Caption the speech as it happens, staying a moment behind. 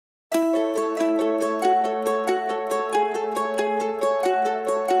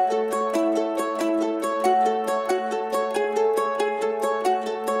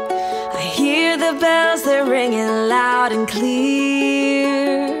bells, they're ringing loud and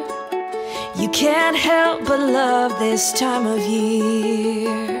clear. You can't help but love this time of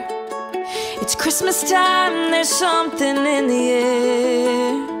year. It's Christmas time, there's something in the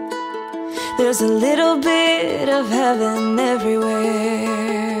air. There's a little bit of heaven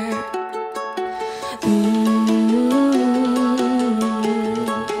everywhere.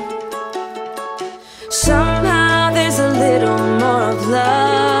 Somehow there's a little more of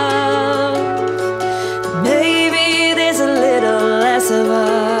love. Maybe there's a little less of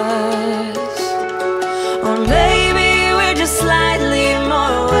us. Or maybe we're just slightly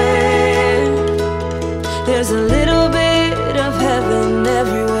more aware. There's a little bit of heaven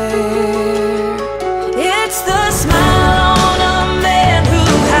everywhere. It's the smile on a man who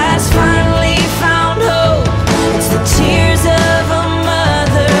has finally found hope. It's the tears of a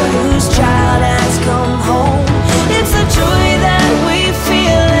mother whose child has come home. It's the joy that we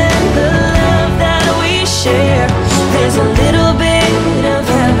feel and the love that we share. There's a little bit of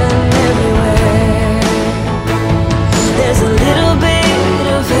heaven everywhere. There's a little bit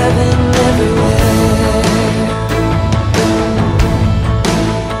of heaven everywhere.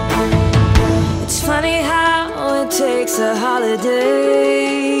 It's funny how it takes a holiday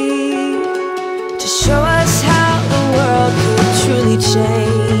to show us how the world could truly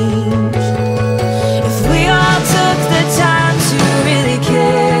change. If we all took the time to really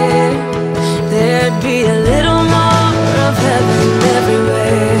care, there'd be a little more of heaven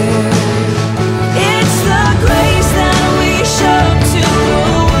everywhere. It's the grace that we show to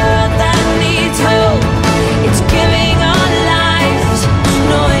a world that needs hope. It's giving our lives,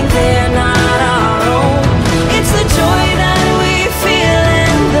 knowing they're not our own. It's the joy that we feel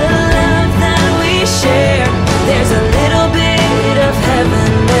and the love that we share. There's a little bit of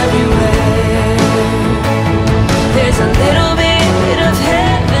heaven everywhere. There's a little bit of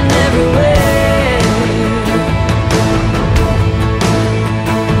heaven everywhere.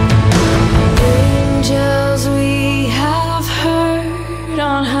 Angels we have heard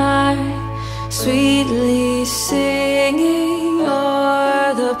on high, sweetly singing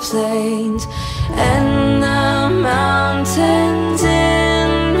o'er the plains and the mountains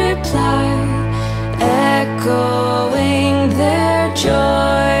in reply, echoing their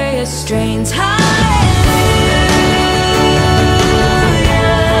joyous strains.